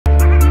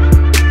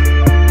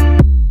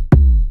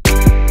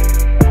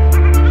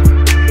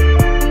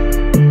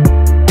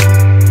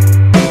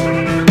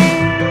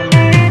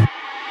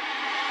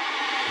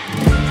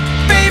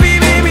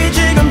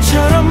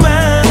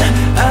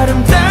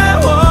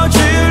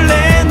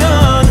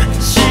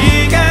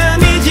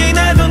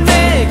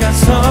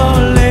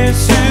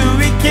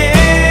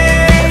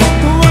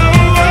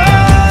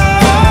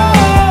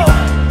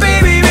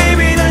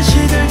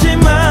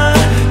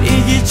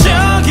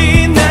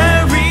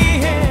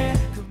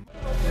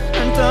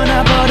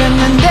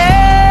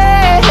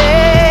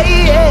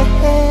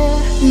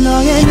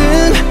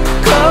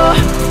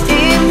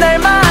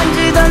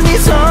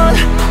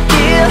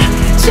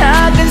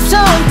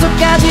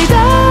끝까지 다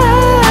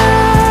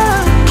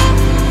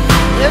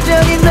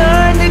여전히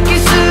널 느낄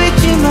수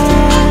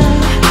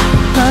있지만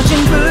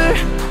거친 불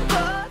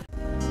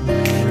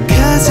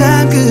Cause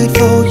I'm good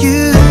for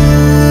you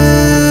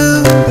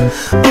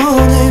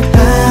오늘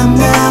밤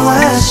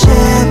나와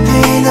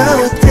샴페인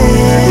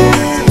어때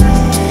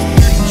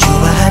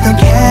좋아하던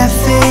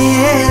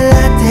카페에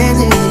라떼는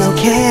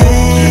오케이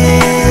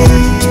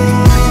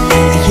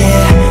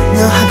Yeah 너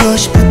하고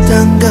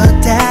싶었던 거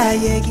다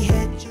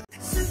얘기해줘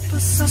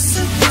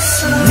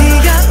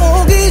네가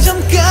오기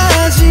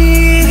전까지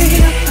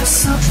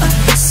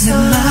내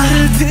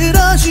말을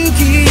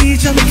들어주기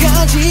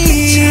전까지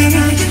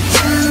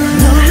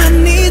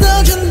너만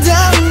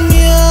믿어준다면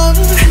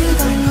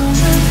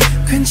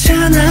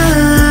괜찮아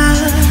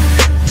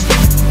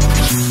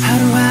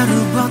하루하루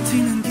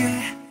버티는 게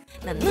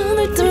난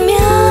눈을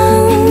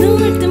뜨면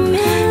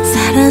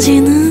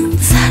사라지는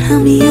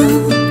사람이야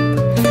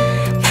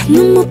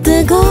눈 못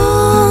뜨고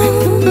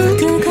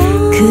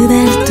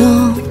그댈 또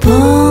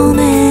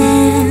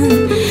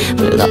보낸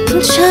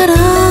물거품처럼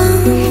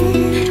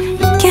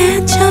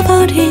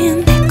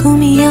깨져버린 내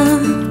꿈이야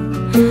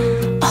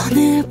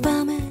오늘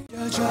밤에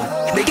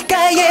내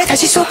귓가에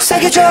다시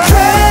속삭여줘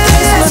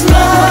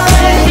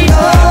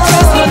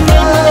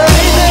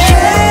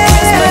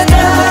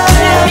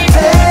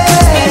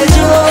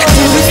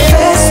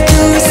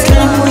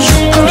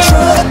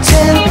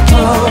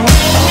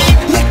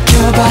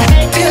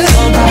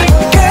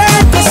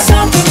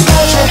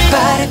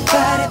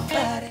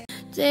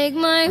Take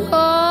my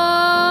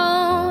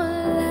whole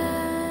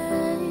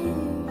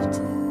life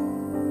to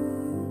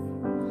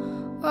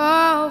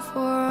all for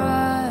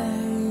I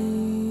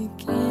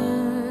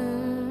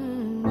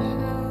can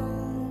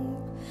help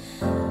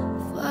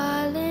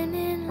falling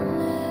in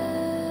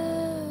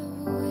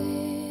love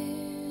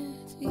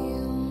with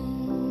you.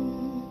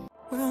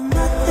 Well,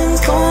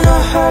 nothing's gonna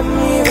hurt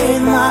me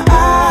with my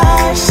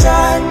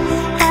eyesight.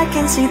 I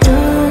can see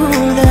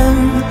through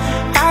them.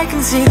 I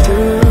can see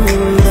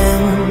through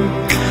them.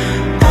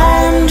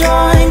 I'm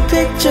drawing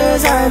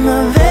pictures, I'm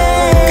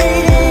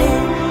evading.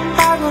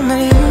 I will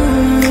not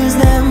use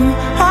them,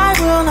 I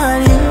will not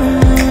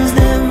use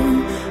them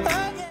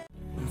again.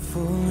 I'm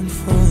falling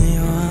for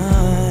your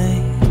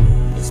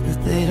eyes, but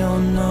they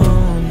don't know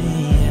me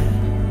yet.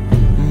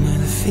 I'm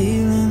with a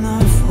feeling I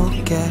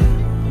forget.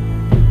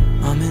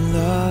 I'm in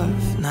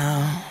love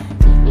now.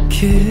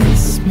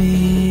 Kiss me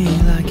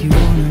like you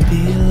wanna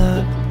be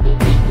loved.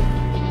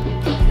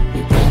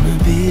 You wanna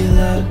be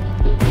loved.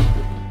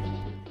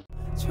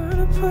 Trying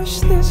to push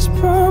this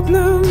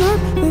problem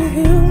up the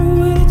hill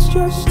when it's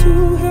just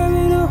too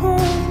heavy to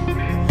hold.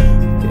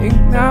 Think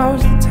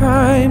now's the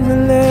time to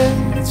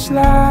let it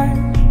slide.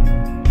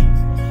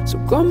 So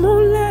come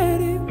on,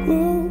 let it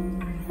go.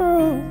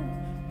 Oh,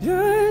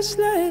 just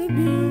let it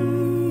be.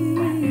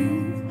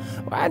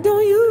 Why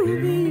don't you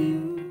be?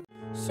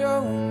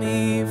 Show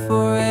me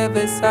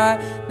forever side.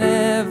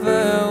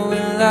 Never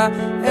will I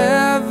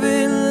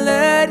ever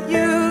let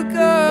you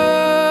go.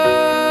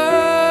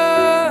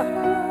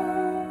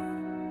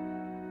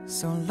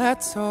 So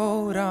let's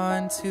hold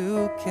on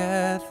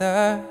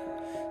together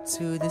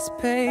to this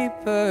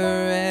paper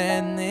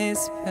and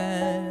this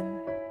pen.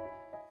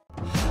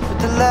 But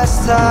the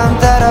less time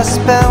that I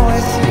spend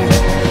with you,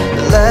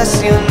 the less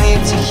you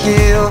need to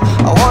heal.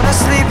 I wanna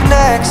sleep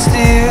next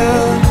to you,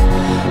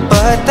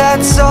 but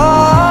that's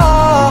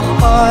all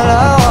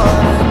I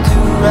wanna do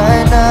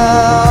right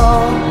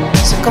now.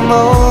 So come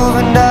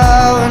over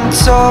now and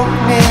talk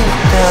me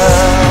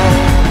down.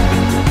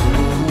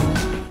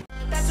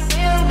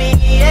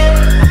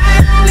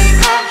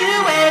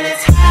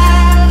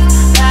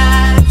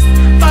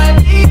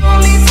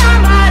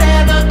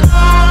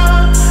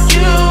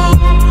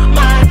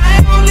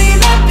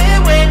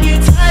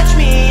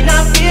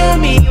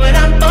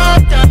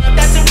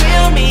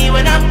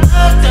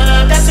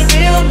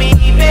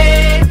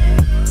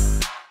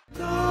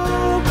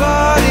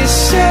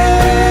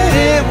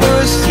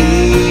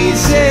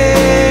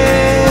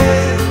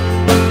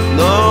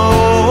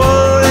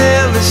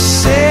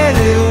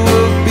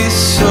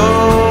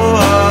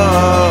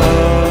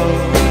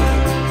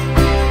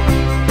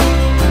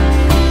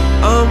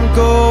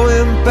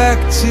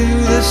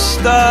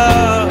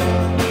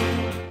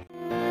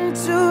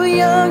 Too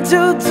young,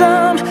 too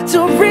dumb to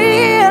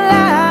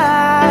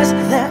realize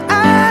that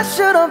I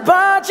should have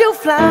bought you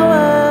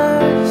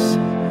flowers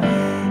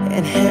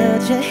and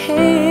held your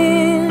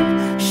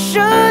hand.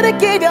 Should have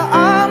gave you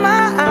all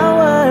my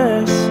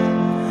hours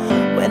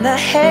when I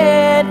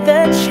had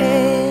the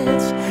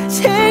chance.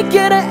 Take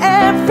you to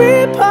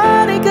every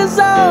party, 'cause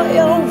all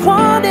you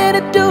wanted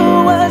to do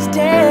was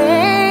dance.